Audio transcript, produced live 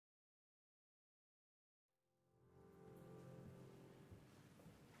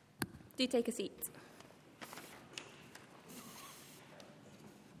Do take a seat.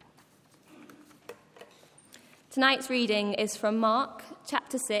 Tonight's reading is from Mark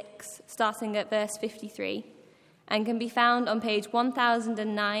chapter 6, starting at verse 53, and can be found on page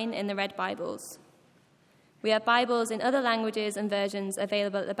 1009 in the Red Bibles. We have Bibles in other languages and versions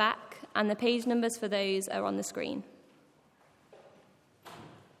available at the back, and the page numbers for those are on the screen.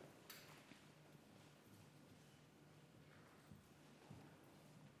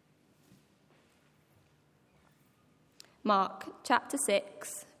 Mark chapter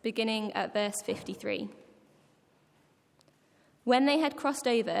 6, beginning at verse 53. When they had crossed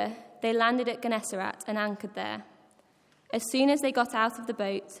over, they landed at Gennesaret and anchored there. As soon as they got out of the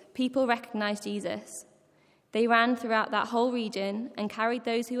boat, people recognized Jesus. They ran throughout that whole region and carried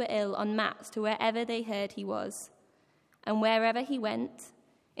those who were ill on mats to wherever they heard he was. And wherever he went,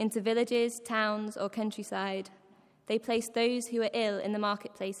 into villages, towns, or countryside, they placed those who were ill in the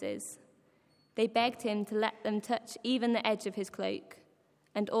marketplaces. They begged him to let them touch even the edge of his cloak,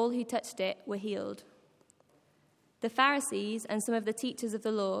 and all who touched it were healed. The Pharisees and some of the teachers of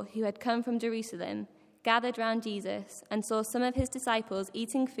the law who had come from Jerusalem gathered round Jesus and saw some of his disciples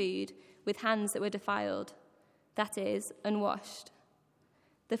eating food with hands that were defiled, that is, unwashed.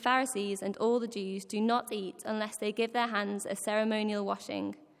 The Pharisees and all the Jews do not eat unless they give their hands a ceremonial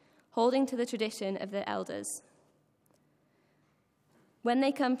washing, holding to the tradition of the elders. When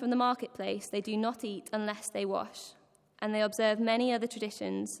they come from the marketplace, they do not eat unless they wash, and they observe many other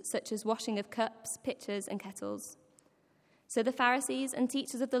traditions, such as washing of cups, pitchers, and kettles. So the Pharisees and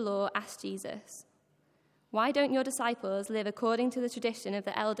teachers of the law asked Jesus, "Why don't your disciples live according to the tradition of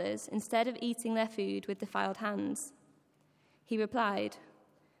the elders instead of eating their food with defiled hands?" He replied,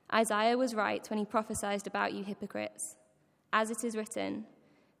 "Isaiah was right when he prophesied about you hypocrites. As it is written,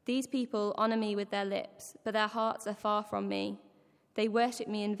 'These people honor me with their lips, but their hearts are far from me. They worship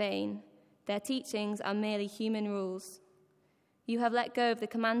me in vain. Their teachings are merely human rules.' You have let go of the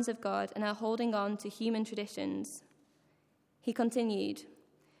commands of God and are holding on to human traditions." He continued,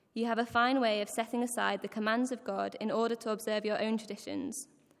 "You have a fine way of setting aside the commands of God in order to observe your own traditions.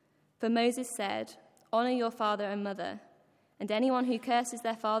 For Moses said, 'Honor your father and mother,' and anyone who curses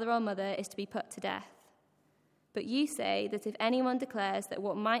their father or mother is to be put to death. But you say that if anyone declares that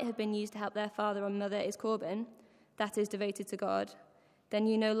what might have been used to help their father or mother is korban, that is devoted to God, then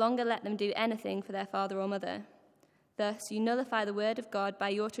you no longer let them do anything for their father or mother. Thus you nullify the word of God by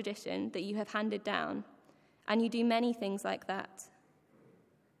your tradition that you have handed down, and you do many things like that."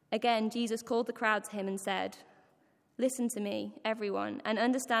 Again, Jesus called the crowd to him and said, "Listen to me, everyone, and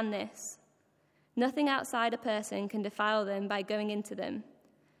understand this. Nothing outside a person can defile them by going into them.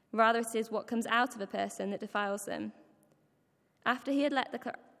 Rather, it is what comes out of a person that defiles them." After he had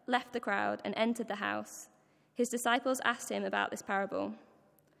left the crowd and entered the house, his disciples asked him about this parable.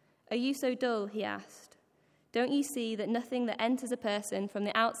 "Are you so dull?" he asked. "Don't you see that nothing that enters a person from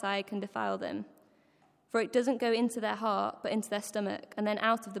the outside can defile them? For it doesn't go into their heart, but into their stomach, and then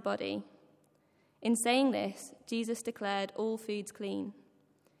out of the body." In saying this, Jesus declared all foods clean.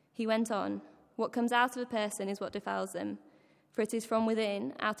 He went on, "What comes out of a person is what defiles them, for it is from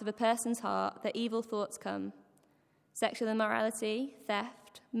within, out of a person's heart, that evil thoughts come: sexual immorality,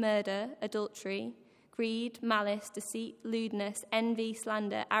 theft, murder, adultery, greed, malice, deceit, lewdness, envy,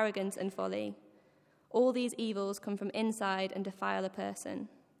 slander, arrogance, and folly. All these evils come from inside and defile a person."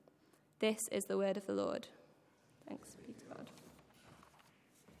 This is the word of the Lord. Thanks be to God.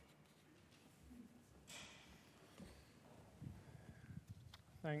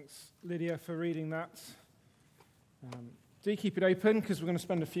 Thanks, Lydia, for reading that. Do keep it open, because we're going to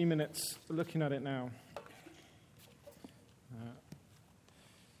spend a few minutes looking at it now.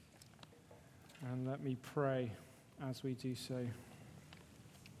 And let me pray as we do so.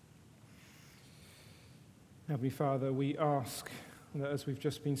 Heavenly Father, we ask that as we've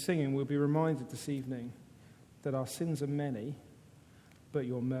just been singing, we'll be reminded this evening that our sins are many, but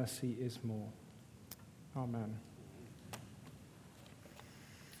your mercy is more. Amen.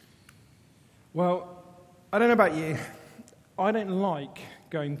 Well, I don't know about you. I don't like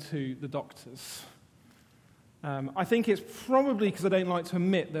going to the doctors. I think it's probably because I don't like to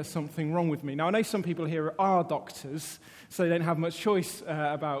admit there's something wrong with me. Now, I know some people here are doctors, so they don't have much choice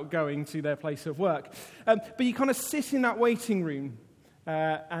about going to their place of work. But you kind of sit in that waiting room,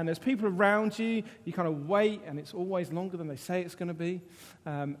 and there's people around you. You kind of wait, and it's always longer than they say it's going to be.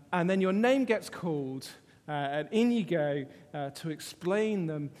 And then your name gets called, and in you go to explain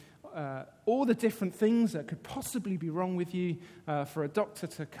them all the different things that could possibly be wrong with you, for a doctor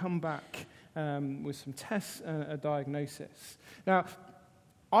to come back with some tests and a diagnosis. Now,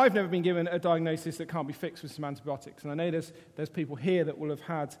 I've never been given a diagnosis that can't be fixed with some antibiotics, and I know there's people here that will have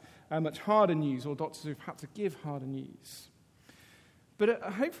had much harder news, or doctors who've had to give harder news. But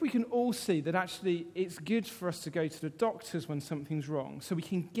I hope we can all see that actually it's good for us to go to the doctors when something's wrong, so we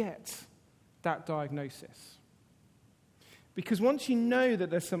can get that diagnosis. Because once you know that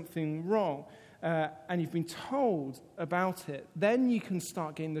there's something wrong, and you've been told about it, then you can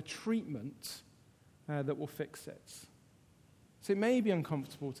start getting the treatment that will fix it. So it may be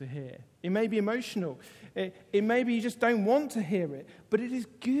uncomfortable to hear. It may be emotional. It may be you just don't want to hear it. But it is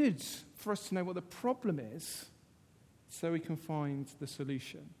good for us to know what the problem is so we can find the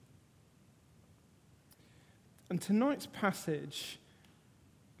solution. And tonight's passage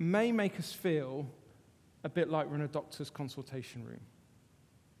may make us feel a bit like we're in a doctor's consultation room.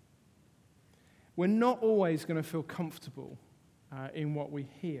 We're not always going to feel comfortable in what we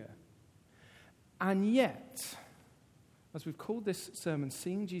hear. And yet, as we've called this sermon,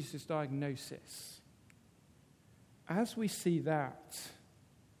 Seeing Jesus' Diagnosis, as we see that,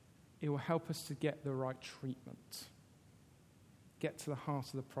 it will help us to get the right treatment, get to the heart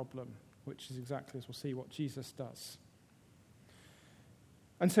of the problem, which is exactly as we'll see what Jesus does.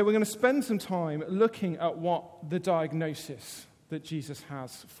 And so we're going to spend some time looking at what the diagnosis that Jesus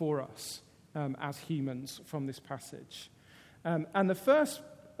has for us as humans from this passage. And the first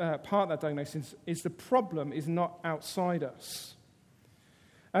part of that diagnosis is the problem is not outside us.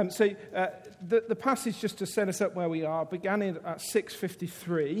 The passage, just to set us up where we are, began at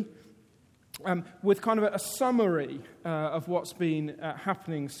 6:53 with kind of a summary of what's been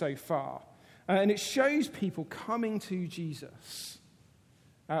happening so far. And it shows people coming to Jesus,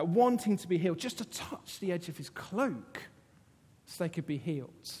 wanting to be healed, just to touch the edge of his cloak so they could be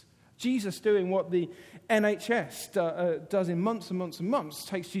healed. Jesus doing what the NHS does in months and months and months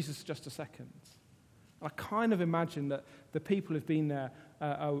takes Jesus just a second. And I kind of imagine that the people who've been there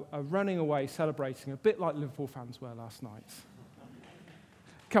are running away, celebrating, a bit like Liverpool fans were last night.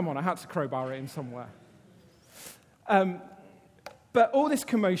 Come on, I had to crowbar it in somewhere. But all this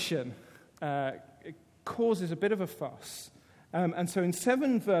commotion it causes a bit of a fuss. And so in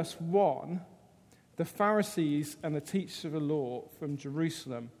 7 verse 1, the Pharisees and the teachers of the law from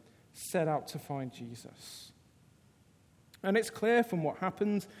Jerusalem set out to find Jesus. And it's clear from what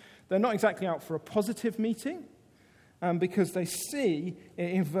happens, they're not exactly out for a positive meeting, because they see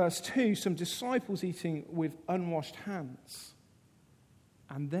in verse 2 some disciples eating with unwashed hands.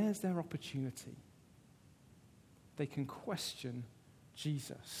 And there's their opportunity. They can question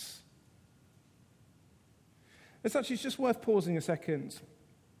Jesus. It's just worth pausing a second,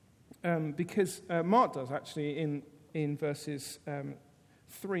 because Mark does actually in verses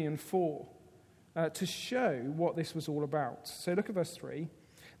 3 and 4 to show what this was all about. So look at verse 3.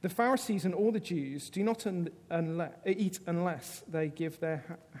 The Pharisees and all the Jews do not eat unless they give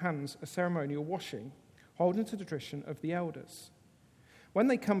their hands a ceremonial washing, holding to the tradition of the elders. When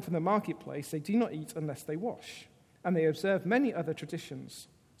they come from the marketplace, they do not eat unless they wash, and they observe many other traditions,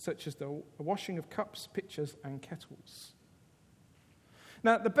 such as the washing of cups, pitchers, and kettles.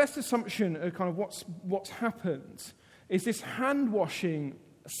 Now, the best assumption of kind of what's happened is this hand-washing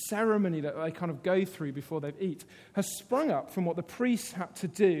ceremony that they kind of go through before they eat has sprung up from what the priests had to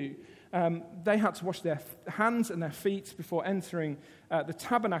do. They had to wash their hands and their feet before entering the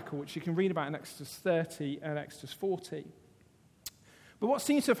tabernacle, which you can read about in Exodus 30 and Exodus 40. But what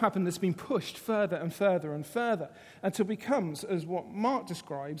seems to have happened has been pushed further and further and further until it becomes, as what Mark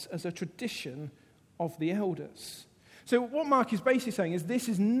describes, as a tradition of the elders. So what Mark is basically saying is this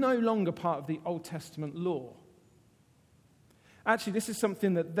is no longer part of the Old Testament law. Actually, this is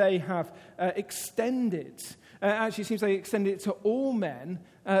something that they have extended. Actually, it seems they extended it to all men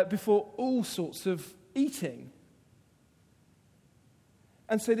before all sorts of eating.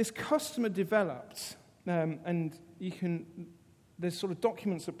 And so this custom had developed, and there's sort of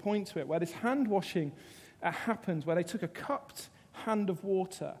documents that point to it, where this hand washing happened, where they took a cupped hand of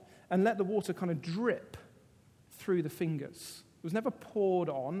water and let the water kind of drip through the fingers. It was never poured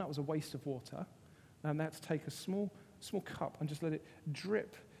on, that was a waste of water. And they had to take a small cup and just let it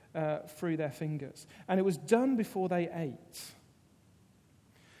drip through their fingers. And it was done before they ate.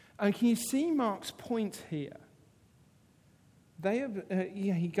 And can you see Mark's point here?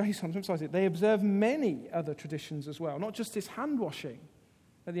 He goes on to emphasize it. They observe many other traditions as well, not just this hand washing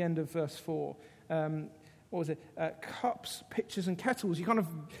at the end of verse 4. Cups, pitchers, and kettles. You kind of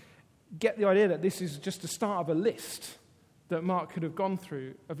get the idea that this is just the start of a list that Mark could have gone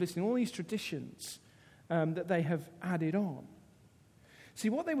through of listing all these traditions that they have added on. See,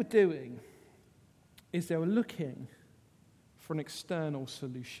 what they were doing is they were looking for an external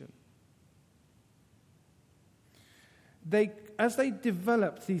solution. as they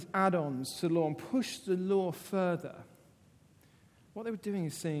developed these add-ons to the law and pushed the law further, what they were doing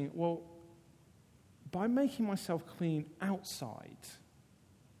is saying, well, by making myself clean outside,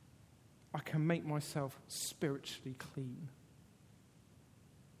 I can make myself spiritually clean.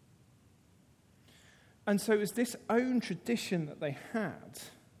 And so it was this own tradition that they had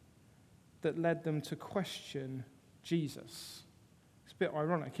that led them to question Jesus. It's a bit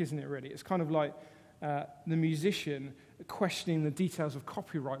ironic, isn't it, really? It's kind of like the musician questioning the details of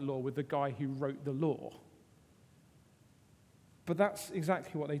copyright law with the guy who wrote the law. But that's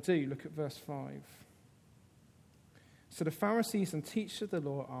exactly what they do. Look at verse 5. So the Pharisees and teachers of the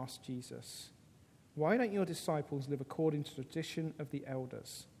law asked Jesus, "Why don't your disciples live according to the tradition of the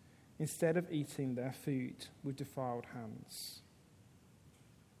elders, instead of eating their food with defiled hands?"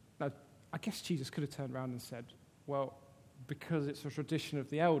 Now, I guess Jesus could have turned around and said, well, because it's a tradition of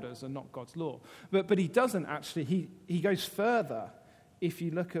the elders and not God's law. But he doesn't actually. He goes further. If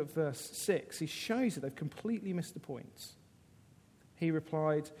you look at verse 6, he shows that they've completely missed the point. He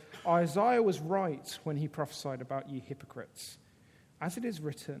replied, "Isaiah was right when he prophesied about you hypocrites. As it is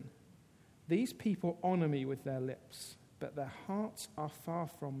written, these people honor me with their lips, but their hearts are far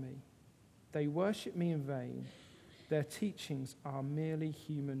from me. They worship me in vain. Their teachings are merely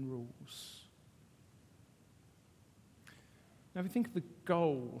human rules." Now, if you think of the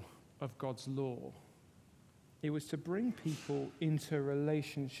goal of God's law, it was to bring people into a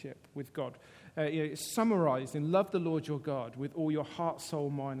relationship with God. It's summarized in love the Lord your God with all your heart, soul,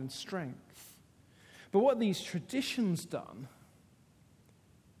 mind, and strength. But what these traditions done,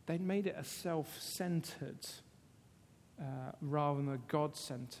 they'd made it a self-centered rather than a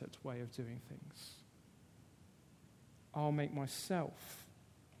God-centered way of doing things. I'll make myself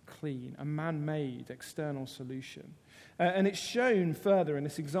clean, a man-made external solution. And it's shown further in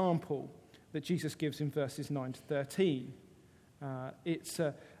this example that Jesus gives in verses 9 to 13. It's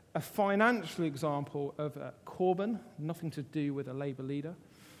a financial example of Corban, nothing to do with a Labour leader,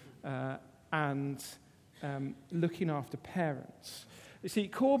 and looking after parents. You see,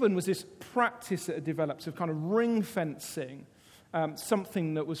 Corban was this practice that had developed of kind of ring fencing,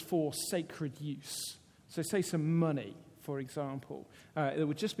 something that was for sacred use. So say some money, for example, it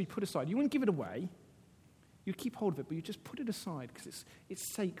would just be put aside. You wouldn't give it away. You'd keep hold of it, but you'd just put it aside because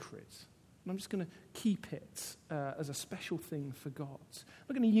it's sacred. And I'm just going to keep it as a special thing for God. I'm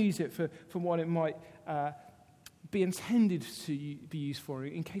not going to use it for what it might be intended to be used for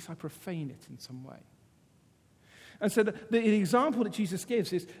in case I profane it in some way. And so the example that Jesus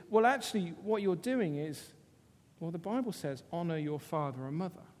gives is, well, actually, what you're doing is, well, the Bible says, honor your father and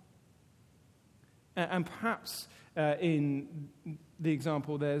mother. And perhaps in the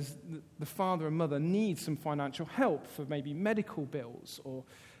example, there's the father and mother need some financial help for maybe medical bills or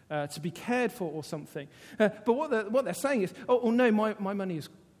to be cared for or something. But what they're saying is, oh no, my money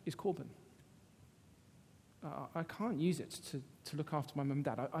is Corban. I can't use it to look after my mum and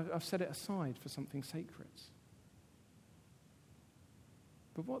dad. I've set it aside for something sacred.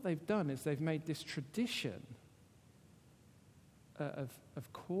 But what they've done is they've made this tradition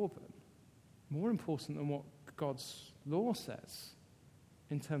of Corban more important than what God's law says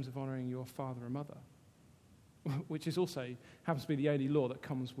in terms of honouring your father and mother, which is also happens to be the only law that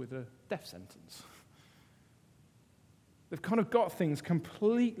comes with a death sentence. They've kind of got things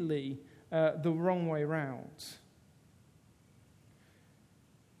completely the wrong way round.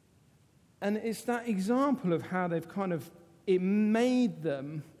 And it's that example of how they've it made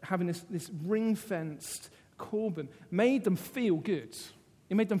them, having this ring-fenced Corban, made them feel good.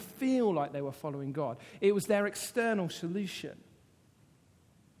 It made them feel like they were following God. It was their external solution.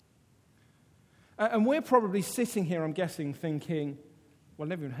 And we're probably sitting here, I'm guessing, thinking, well, I've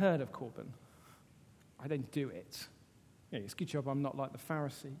never even heard of Corban. I don't do it. Yeah, it's a good job I'm not like the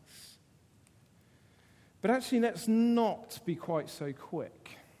Pharisees. But actually, let's not be quite so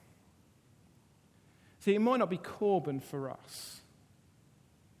quick. See, it might not be Corban for us,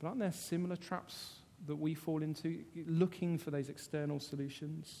 but aren't there similar traps that we fall into, looking for those external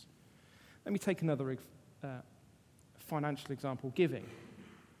solutions? Let me take another financial example, giving.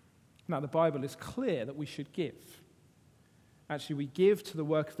 Now, the Bible is clear that we should give. Actually, we give to the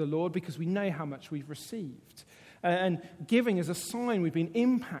work of the Lord because we know how much we've received. And giving is a sign we've been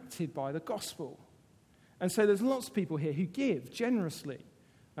impacted by the gospel. And so there's lots of people here who give generously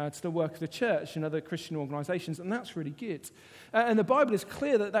to the work of the church and other Christian organisations, and that's really good. And the Bible is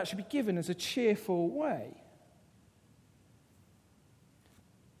clear that that should be given as a cheerful way.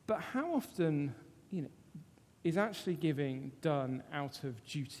 But how often, is actually giving done out of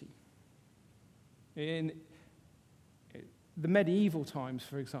duty? In the medieval times,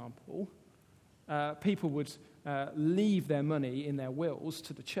 for example, people would leave their money in their wills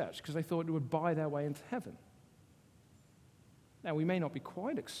to the church because they thought it would buy their way into heaven. Now, we may not be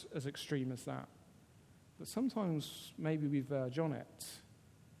quite as extreme as that, but sometimes maybe we verge on it.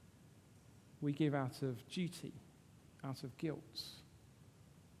 We give out of duty, out of guilt.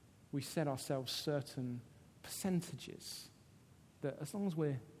 We set ourselves certain percentages that as long as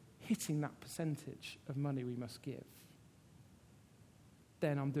we're hitting that percentage of money we must give,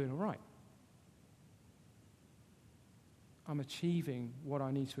 then I'm doing all right. I'm achieving what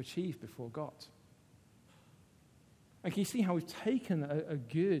I need to achieve before God. And can you see how we've taken a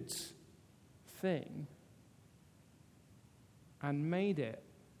good thing and made it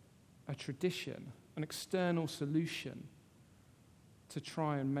a tradition, an external solution to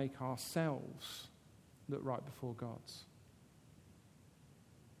try and make ourselves look right before God?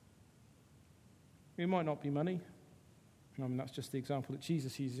 It might not be money. I mean, that's just the example that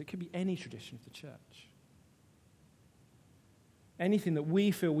Jesus uses. It could be any tradition of the church. Anything that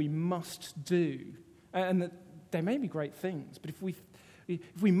we feel we must do, and that they may be great things, but if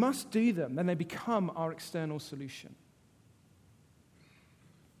we must do them, then they become our external solution.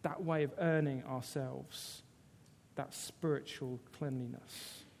 That way of earning ourselves, that spiritual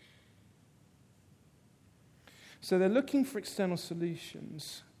cleanliness. So they're looking for external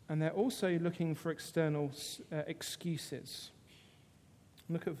solutions, and they're also looking for external excuses.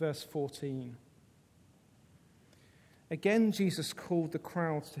 Look at verse 14. Again, Jesus called the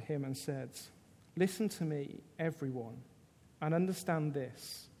crowds to him and said, "Listen to me, everyone, and understand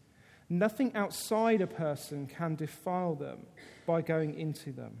this. Nothing outside a person can defile them by going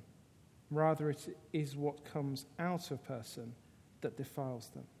into them. Rather, it is what comes out of a person that defiles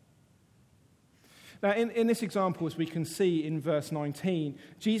them." Now, in this example, as we can see in verse 19,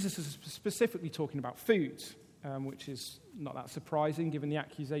 Jesus is specifically talking about food, which is not that surprising given the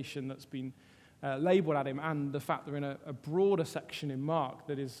accusation that's been labelled at him and the fact they're in a broader section in Mark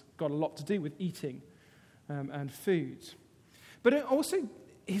that has got a lot to do with eating and food. But it also,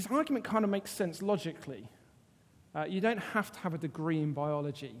 his argument kind of makes sense logically. You don't have to have a degree in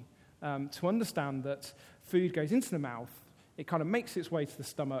biology to understand that food goes into the mouth, it kind of makes its way to the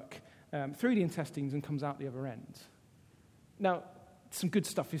stomach, through the intestines and comes out the other end. Now, some good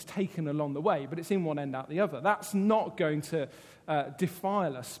stuff is taken along the way, but it's in one end out the other. That's not going to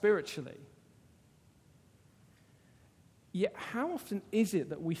defile us spiritually. Yet, how often is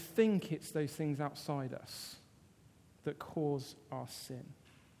it that we think it's those things outside us that cause our sin?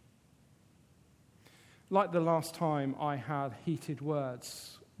 Like the last time I had heated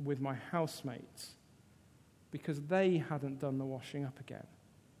words with my housemates because they hadn't done the washing up again,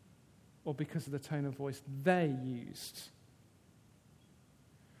 or because of the tone of voice they used.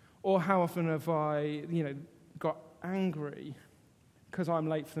 Or how often have I, got angry because I'm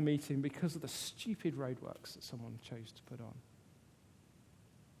late for the meeting because of the stupid roadworks that someone chose to put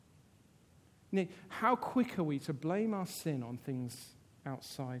on. How quick are we to blame our sin on things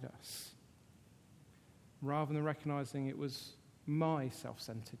outside us, rather than recognizing it was my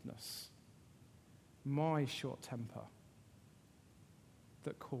self-centeredness, my short temper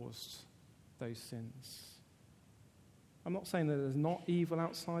that caused those sins? I'm not saying that there's not evil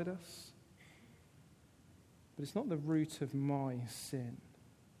outside us, but it's not the root of my sin.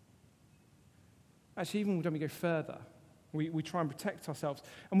 Actually, even when we go further, we try and protect ourselves,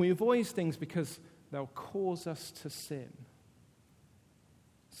 and we avoid things because they'll cause us to sin.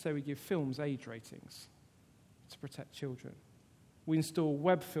 So we give films age ratings to protect children. We install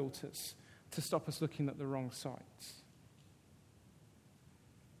web filters to stop us looking at the wrong sites.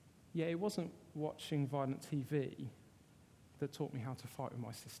 Yet it wasn't watching violent TV that taught me how to fight with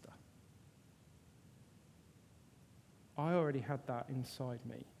my sister. I already had that inside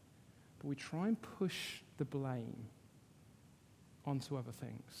me. But we try and push the blame onto other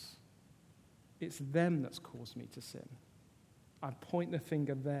things. It's them that's caused me to sin. I point the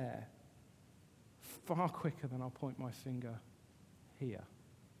finger there far quicker than I'll point my finger here.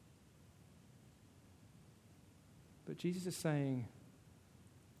 But Jesus is saying,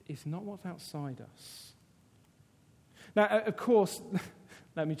 it's not what's outside us. Now, of course,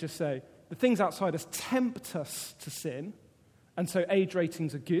 let me just say, the things outside us tempt us to sin, and so age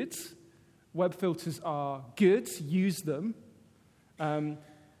ratings are good. Web filters are good, use them,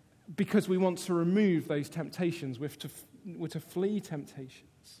 because we want to remove those temptations. We're to flee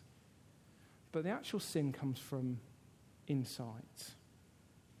temptations. But the actual sin comes from inside.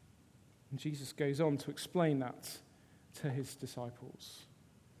 And Jesus goes on to explain that to his disciples.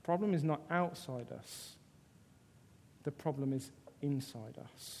 The problem is not outside us. The problem is inside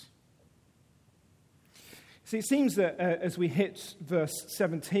us. See, it seems that as we hit verse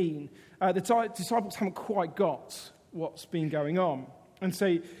 17, the disciples haven't quite got what's been going on. And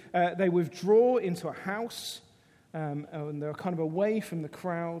so they withdraw into a house, and they're kind of away from the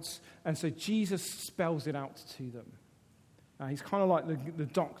crowds. And so Jesus spells it out to them. He's kind of like the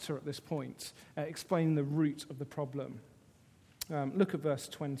doctor at this point, explaining the root of the problem. Look at verse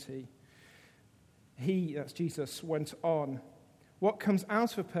 20. He, that's Jesus, went on. What comes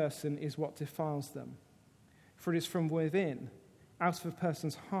out of a person is what defiles them. For it is from within, out of a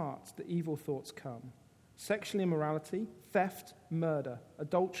person's heart, that evil thoughts come. Sexual immorality, theft, murder,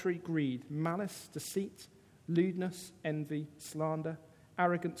 adultery, greed, malice, deceit, lewdness, envy, slander,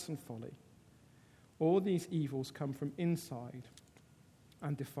 arrogance, and folly. All these evils come from inside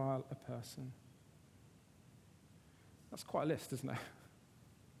and defile a person. That's quite a list, isn't it?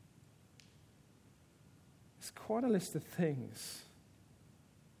 It's quite a list of things.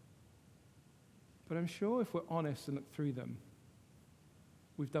 But I'm sure if we're honest and look through them,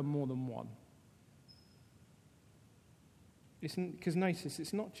 we've done more than one. Because notice,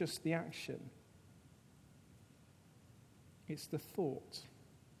 it's not just the action. It's the thought.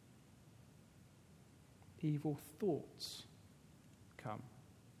 Evil thoughts come.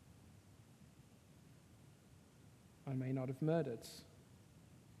 I may not have murdered.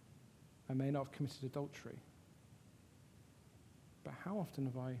 I may not have committed adultery. But how often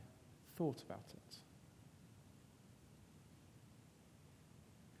have I thought about it?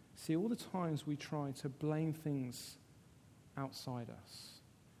 See, all the times we try to blame things outside us,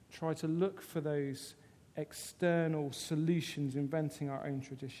 try to look for those external solutions, inventing our own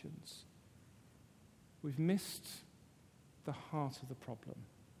traditions, we've missed the heart of the problem,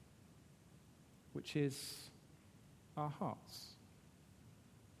 which is our hearts.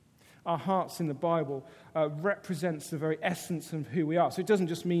 Our hearts in the Bible represents the very essence of who we are. So it doesn't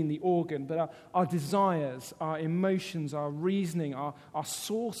just mean the organ, but our desires, our emotions, our reasoning, our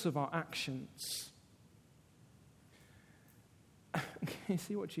source of our actions. Can you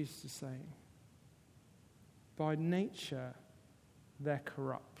see what Jesus is saying? By nature, they're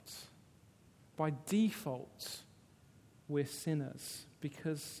corrupt. By default, we're sinners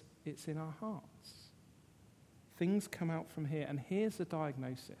because it's in our hearts. Things come out from here, and here's the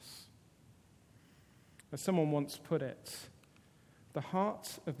diagnosis. As someone once put it, the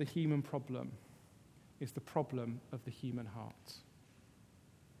heart of the human problem is the problem of the human heart.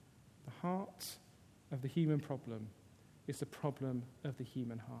 The heart of the human problem is the problem of the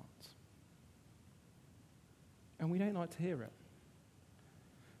human heart. And we don't like to hear it.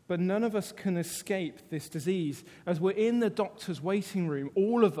 But none of us can escape this disease. As we're in the doctor's waiting room,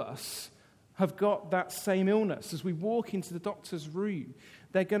 all of us have got that same illness. As we walk into the doctor's room,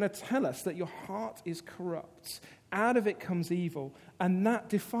 they're going to tell us that your heart is corrupt. Out of it comes evil, and that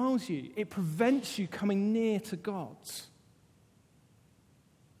defiles you. It prevents you coming near to God.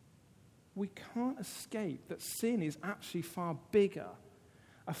 We can't escape that sin is actually far bigger,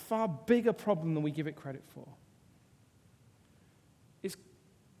 a far bigger problem than we give it credit for. It's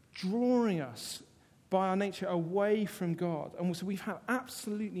drawing us by our nature away from God. And so we've had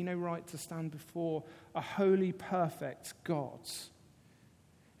absolutely no right to stand before a holy, perfect God.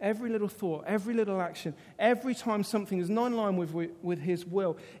 Every little thought, every little action, every time something is not in line with his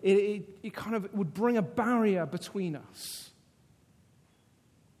will, it kind of would bring a barrier between us.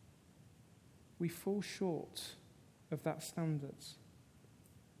 We fall short of that standard.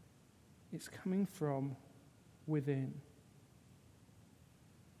 It's coming from within.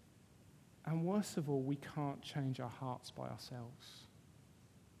 And worst of all, we can't change our hearts by ourselves.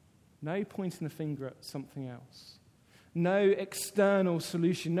 No pointing the finger at something else. No external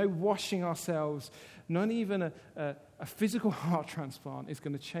solution, no washing ourselves, not even a physical heart transplant is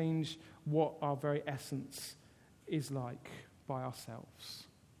going to change what our very essence is like by ourselves.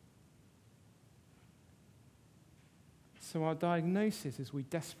 So our diagnosis is we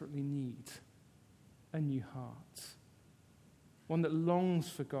desperately need a new heart. One that longs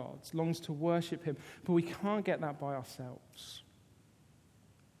for God, longs to worship him, but we can't get that by ourselves.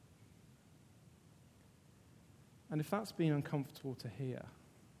 And if that's been uncomfortable to hear,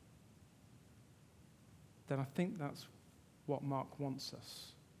 then I think that's what Mark wants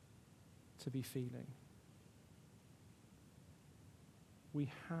us to be feeling.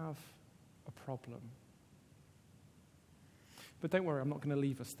 We have a problem. But don't worry, I'm not going to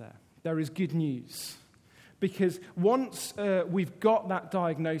leave us there. There is good news. Because once we've got that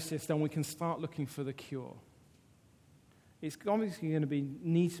diagnosis, then we can start looking for the cure. It's obviously going to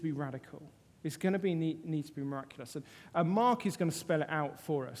need to be radical. It's going to need to be miraculous. And Mark is going to spell it out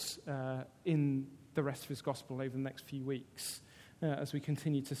for us in the rest of his gospel over the next few weeks as we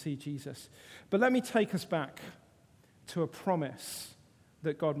continue to see Jesus. But let me take us back to a promise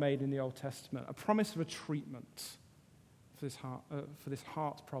that God made in the Old Testament, a promise of a treatment for this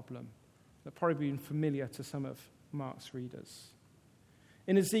heart problem that probably been familiar to some of Mark's readers.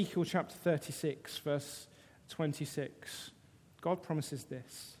 In Ezekiel chapter 36, verse 26, God promises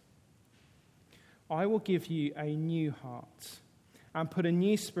this: I will give you a new heart and put a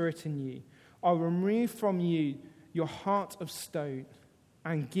new spirit in you. I'll remove from you your heart of stone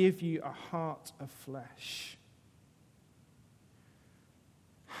and give you a heart of flesh.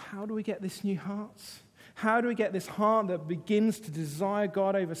 How do we get this new heart? How do we get this heart that begins to desire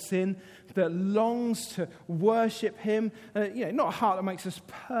God over sin, that longs to worship him? Not a heart that makes us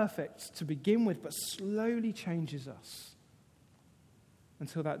perfect to begin with, but slowly changes us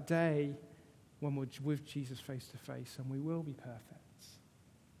until that day when we're with Jesus face to face and we will be perfect.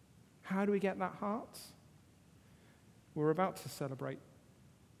 How do we get that heart? We're about to celebrate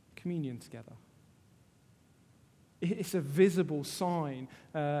communion together. It's a visible sign,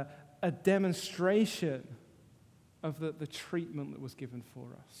 a demonstration of the treatment that was given for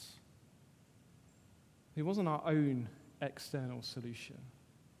us. It wasn't our own external solution.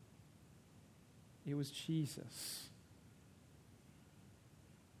 It was Jesus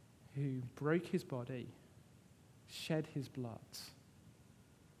who broke his body, shed his blood,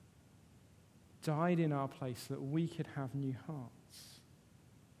 died in our place so that we could have new hearts.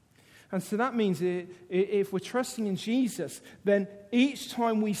 And so that means if we're trusting in Jesus, then each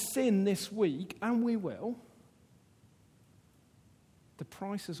time we sin this week, and we will, the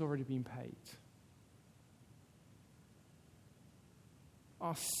price has already been paid.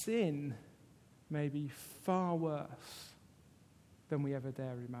 Our sin may be far worse than we ever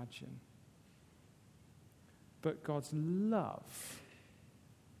dare imagine. But God's love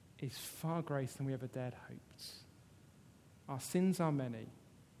is far greater than we ever dared hope. Our sins are many.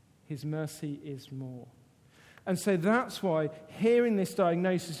 His mercy is more. And so that's why hearing this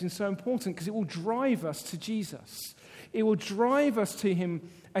diagnosis is so important, because it will drive us to Jesus. It will drive us to him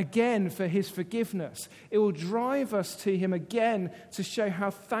again for his forgiveness. It will drive us to him again to show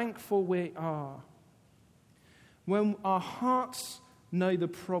how thankful we are. When our hearts know the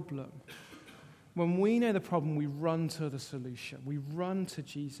problem, when we know the problem, we run to the solution. We run to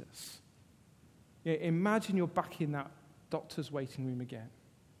Jesus. Imagine you're back in that doctor's waiting room again.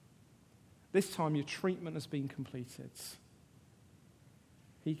 This time your treatment has been completed.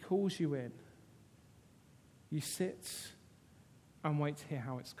 He calls you in. You sit and wait to hear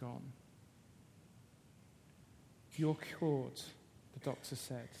how it's gone. You're cured, the doctor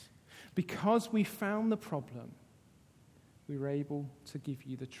said. Because we found the problem, we were able to give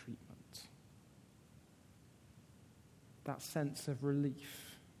you the treatment. That sense of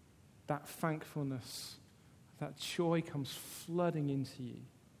relief, that thankfulness, that joy comes flooding into you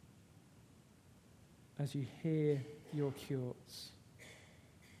as you hear you're cured.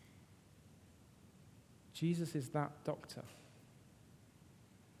 Jesus is that doctor.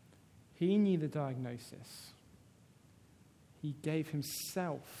 He knew the diagnosis. He gave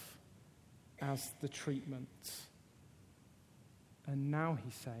himself as the treatment. And now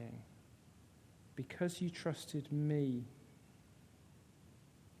he's saying, because you trusted me,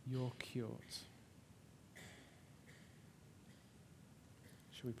 you're cured.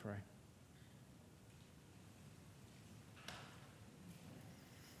 Shall we pray?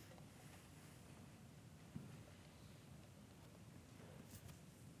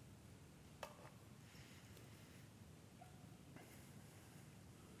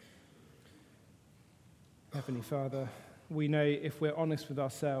 Heavenly Father, we know if we're honest with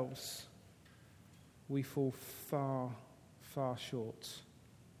ourselves, we fall far, far short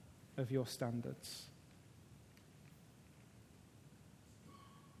of your standards.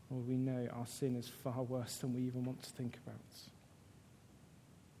 Lord, we know our sin is far worse than we even want to think about.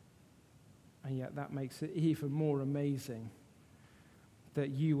 And yet that makes it even more amazing that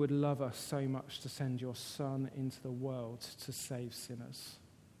you would love us so much to send your Son into the world to save sinners.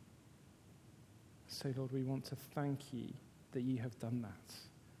 So, Lord, we want to thank you that you have done that.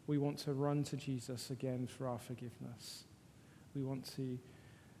 We want to run to Jesus again for our forgiveness. We want to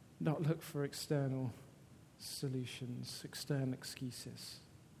not look for external solutions, external excuses.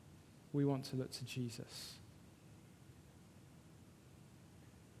 We want to look to Jesus.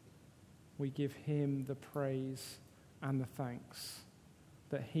 We give him the praise and the thanks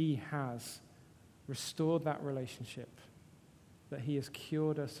that he has restored that relationship, that he has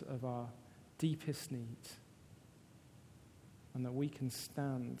cured us of our deepest needs, and that we can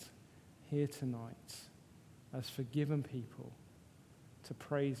stand here tonight as forgiven people to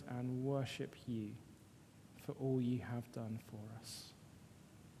praise and worship you for all you have done for us.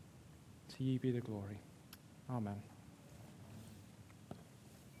 To you be the glory. Amen.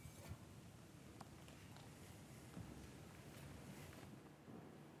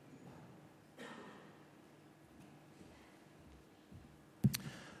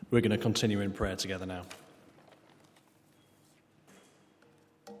 We're going to continue in prayer together now.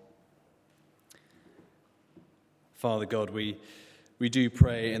 Father God, we do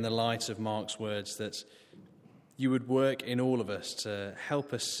pray in the light of Mark's words that you would work in all of us to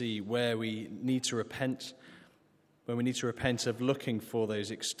help us see where we need to repent, when we need to repent of looking for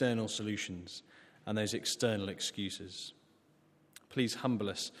those external solutions and those external excuses. Please humble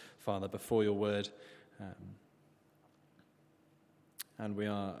us, Father, before your word. And we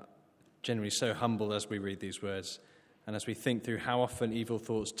are generally so humbled as we read these words and as we think through how often evil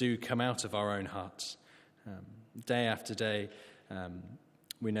thoughts do come out of our own hearts. Day after day,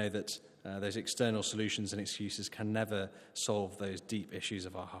 we know that those external solutions and excuses can never solve those deep issues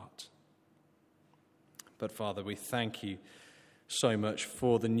of our heart. But Father, we thank you so much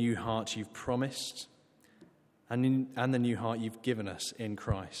for the new heart you've promised and the new heart you've given us in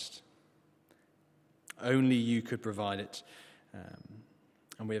Christ. Only you could provide it,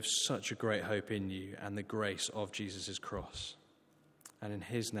 and we have such a great hope in you and the grace of Jesus' cross. And in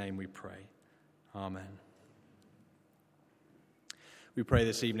his name we pray. Amen. We pray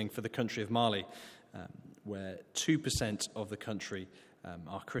this evening for the country of Mali, where 2% of the country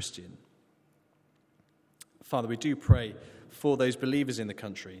are Christian. Father, we do pray for those believers in the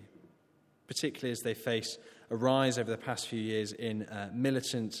country, particularly as they face a rise over the past few years in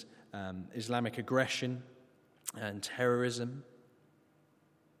militant Islamic aggression and terrorism.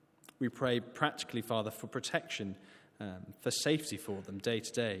 We pray practically, Father, for protection, for safety for them day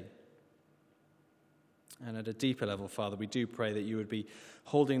to day. And at a deeper level, Father, we do pray that you would be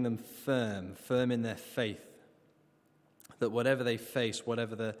holding them firm in their faith, that whatever they face,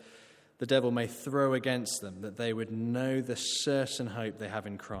 whatever the devil may throw against them, that they would know the certain hope they have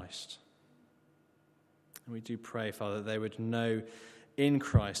in Christ. And we do pray, Father, that they would know in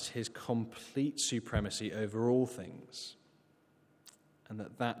Christ his complete supremacy over all things, and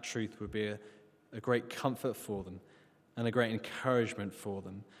that truth would be a great comfort for them and a great encouragement for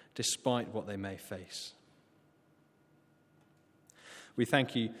them, despite what they may face. We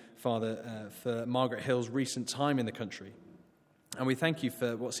thank you, Father, for Margaret Hill's recent time in the country. And we thank you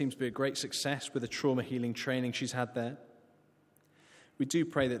for what seems to be a great success with the trauma healing training she's had there. We do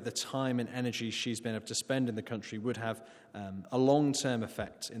pray that the time and energy she's been able to spend in the country would have a long-term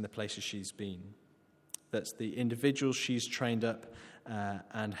effect in the places she's been. That the individuals she's trained up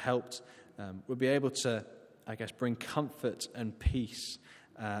and helped would be able to, bring comfort and peace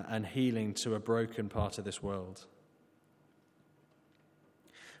and healing to a broken part of this world.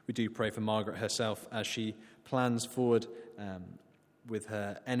 We do pray for Margaret herself as she plans forward with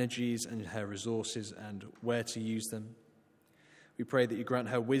her energies and her resources and where to use them. We pray that you grant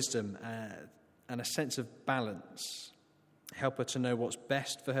her wisdom and a sense of balance. Help her to know what's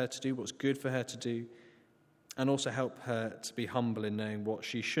best for her to do, what's good for her to do, and also help her to be humble in knowing what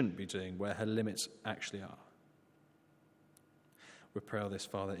she shouldn't be doing, where her limits actually are. We pray all this,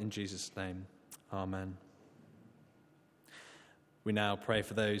 Father, in Jesus' name. Amen. We now pray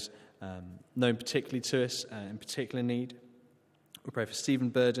for those known particularly to us in particular need. We pray for Stephen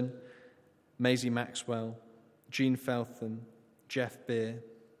Burden, Maisie Maxwell, Jean Feltham, Jeff Beer.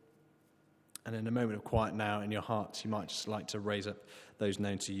 And in a moment of quiet now in your hearts, you might just like to raise up those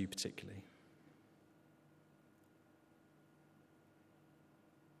known to you particularly.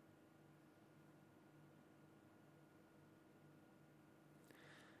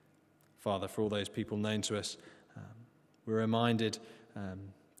 Father, for all those people known to us, we're reminded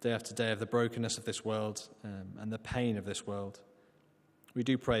day after day of the brokenness of this world and the pain of this world. We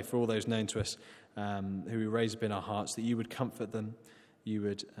do pray for all those known to us who we raise up in our hearts, that you would comfort them, you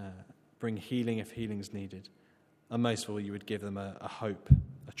would bring healing if healing's needed, and most of all, you would give them a hope,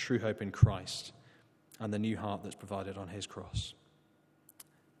 a true hope in Christ, and the new heart that's provided on his cross.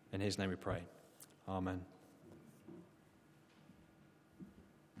 In his name we pray. Amen.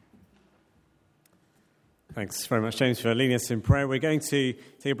 Thanks very much, James, for leading us in prayer. We're going to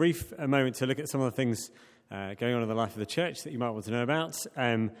take a brief moment to look at some of the things going on in the life of the church that you might want to know about,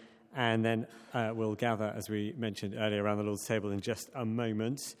 and then we'll gather, as we mentioned earlier, around the Lord's table in just a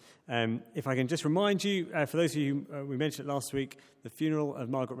moment. If I can just remind you, for those of you who we mentioned it last week, the funeral of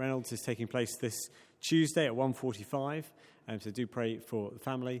Margaret Reynolds is taking place this Tuesday at 1:45, so do pray for the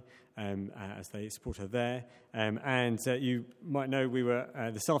family as they support her there. And you might know we were,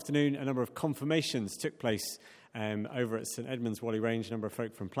 this afternoon, a number of confirmations took place over at St Edmunds, Whalley Range, a number of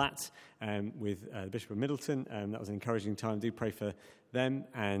folk from Platt with the Bishop of Middleton. That was an encouraging time. Do pray for them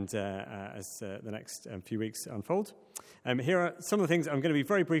and as the next few weeks unfold. Here are some of the things. I'm going to be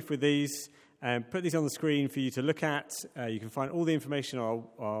very brief with these. Put these on the screen for you to look at. You can find all the information on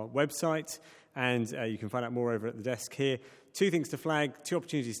our website, and you can find out more over at the desk here. 2 things to flag, 2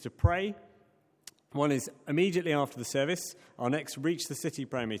 opportunities to pray. One is immediately after the service. Our next Reach the City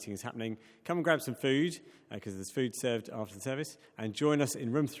prayer meeting is happening. Come and grab some food, because there's food served after the service, and join us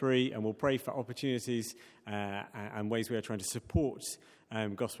in room 3, and we'll pray for opportunities and ways we are trying to support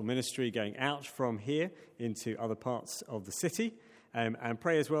gospel ministry going out from here into other parts of the city. And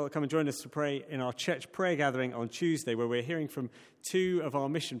pray as well. Come and join us to pray in our church prayer gathering on Tuesday, where we're hearing from 2 of our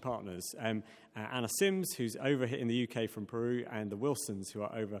mission partners, Anna Sims, who's over here in the UK from Peru, and the Wilsons, who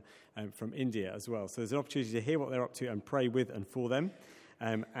are over from India as well. So there's an opportunity to hear what they're up to and pray with and for them.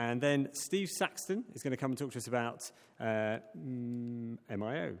 And then Steve Saxton is going to come and talk to us about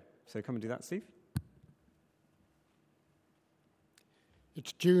MIO. So come and do that, Steve.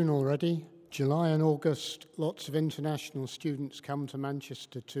 It's June already. July and August, lots of international students come to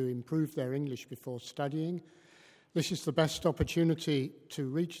Manchester to improve their English before studying. This is the best opportunity to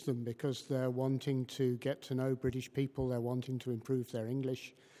reach them because they're wanting to get to know British people, they're wanting to improve their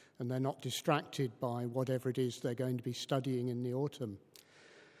English, and they're not distracted by whatever it is they're going to be studying in the autumn.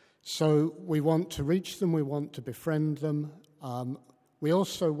 So we want to reach them, we want to befriend them. We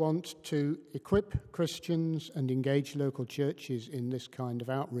also want to equip Christians and engage local churches in this kind of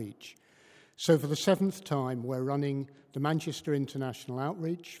outreach. So for the 7th time, we're running the Manchester International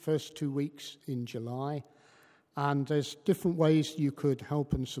Outreach, first 2 weeks in July. And there's different ways you could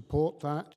help and support that.